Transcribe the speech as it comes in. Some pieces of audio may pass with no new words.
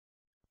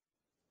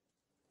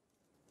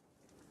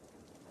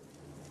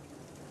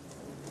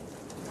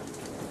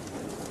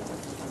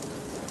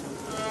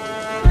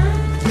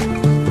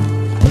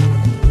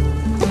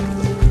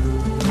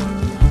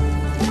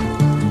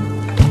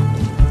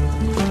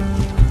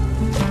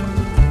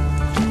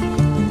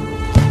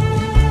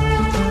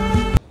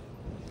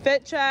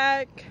Hit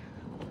check.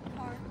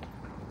 Car.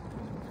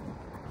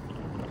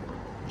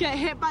 Get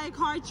hit by a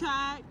car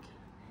check.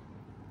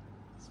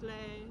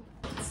 Slay.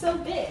 It's so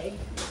big.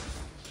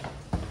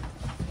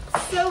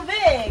 So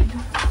big.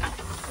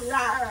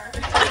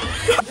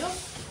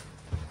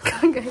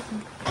 Okay.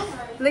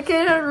 Look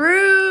at our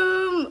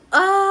room.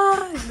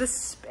 Ah, the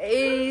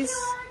space.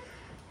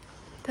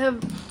 The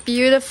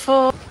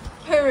beautiful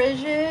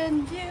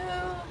Parisian view.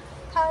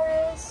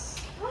 Paris.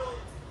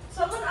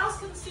 Someone else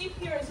can sleep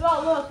here as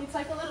well. Look, it's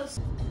like a little.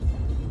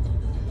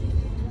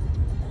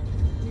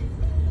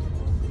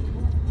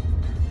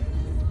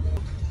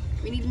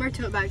 We need more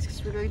tote bags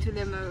because we're going to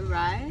Lima,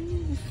 right?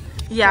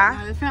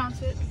 Yeah. I found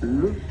it.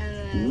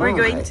 And We're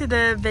going to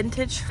the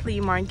vintage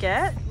flea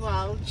market.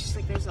 well, just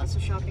like there's lots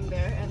of shopping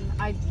there, and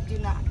I do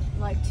not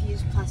like to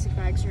use plastic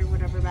bags or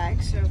whatever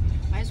bags, so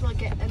might as well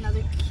get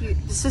another cute,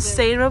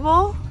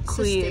 Sustainable,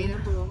 clean.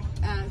 sustainable.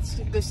 It's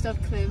Gustav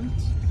Klimt,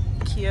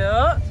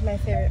 Cute. my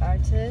favorite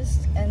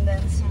artist, and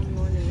then some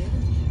Monet.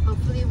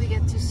 Hopefully, we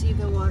get to see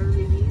the water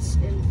lilies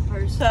in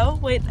person. So,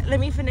 wait, let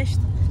me finish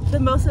the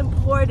most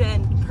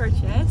important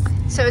purchase.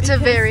 So it's a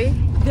very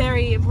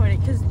important,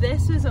 because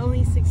this was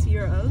only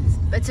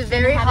 €6. it's a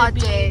very had hot to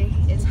be day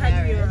in 10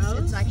 Paris.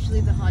 euros. It's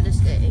actually the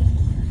hottest day.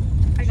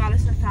 I got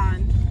us a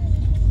fan.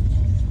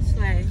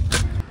 Slay.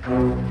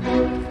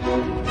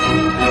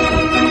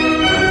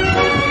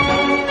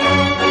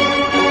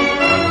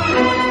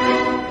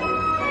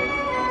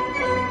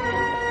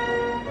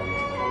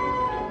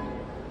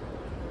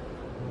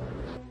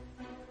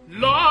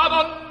 La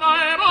donna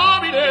è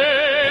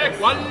mobile,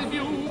 qual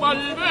piuma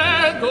al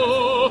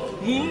vento,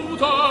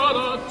 muta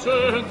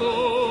d'accento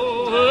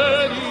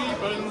e di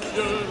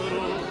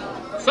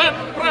pensiero.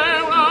 Sempre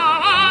una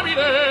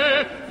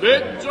amabile,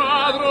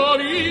 leggiadro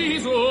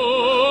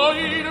viso,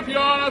 il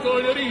pianto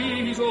il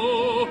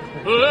riso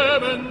e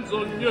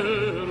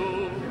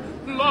menzognero.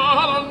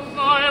 La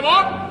donna è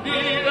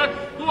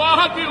mobile,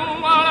 qual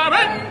piuma al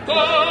vento,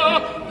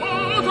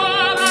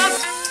 muta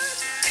d'accento.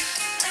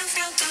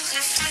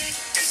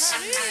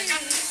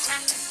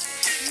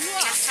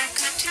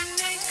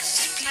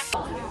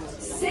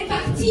 C'est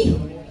parti!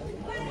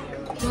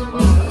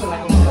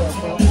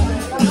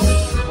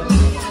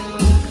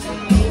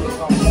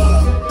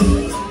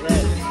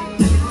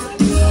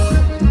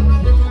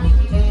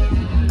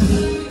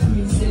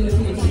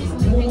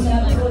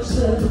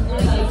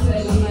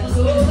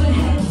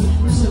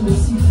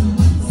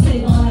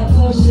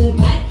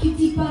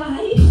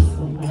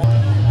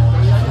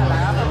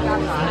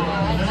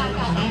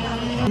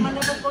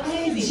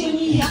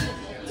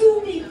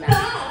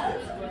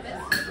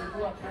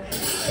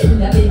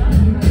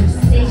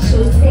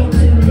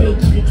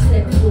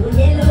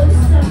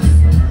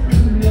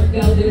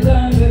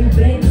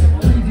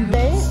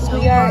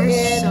 We are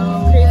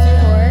in Crazy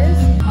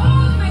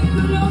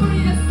Horse.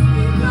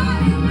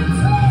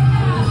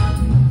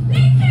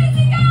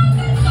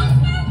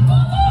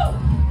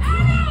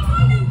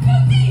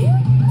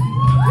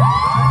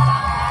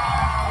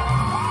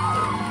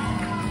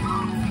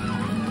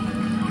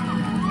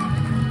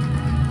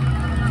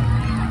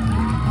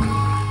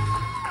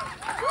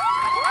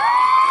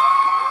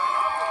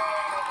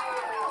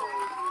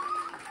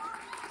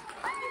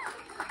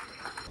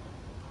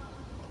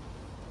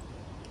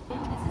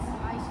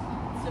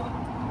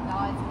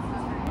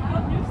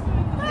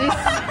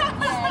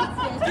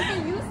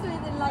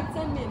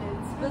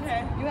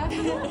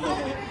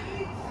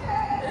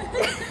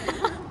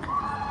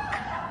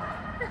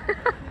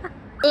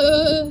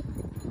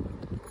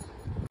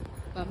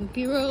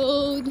 Bumpy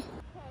road. Okay.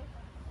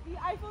 The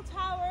Eiffel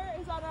Tower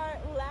is on our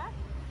left.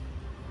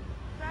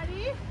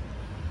 Ready?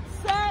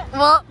 Set.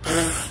 Well, Go!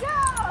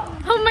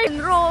 oh my,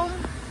 in Rome.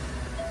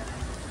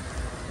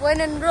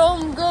 When in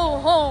Rome, go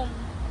home.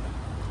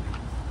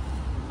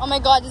 Oh my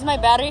god, is my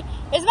battery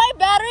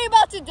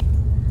about to die?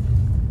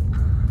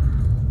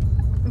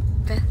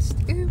 Best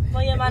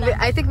Uber.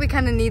 I think we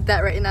kind of need that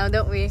right now,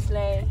 don't we?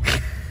 Slay.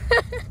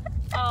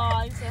 Oh,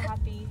 I'm so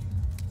happy.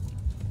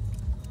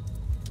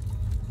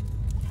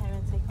 Okay, I'm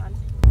gonna take one.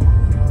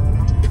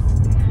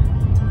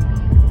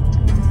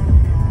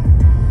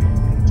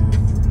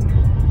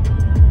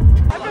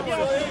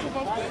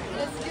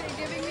 It's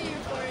giving me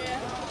Euphoria.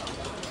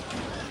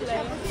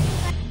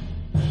 Slay.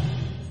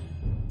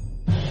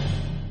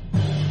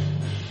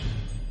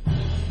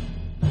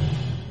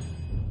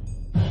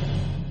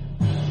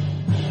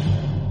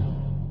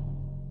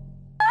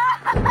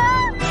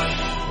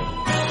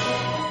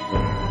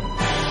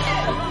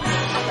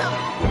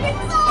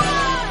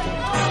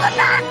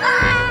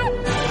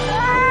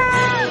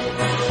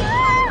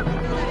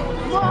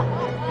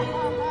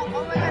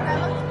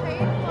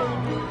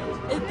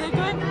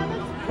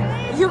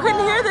 You can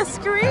hear the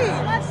scream.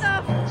 What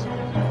the?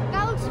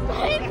 That looks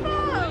painful.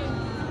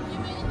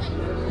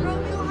 Bro,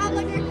 we don't have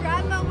like our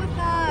grandma with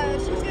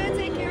us. She's gonna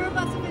take care of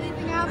us if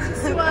anything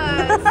happens to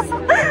us.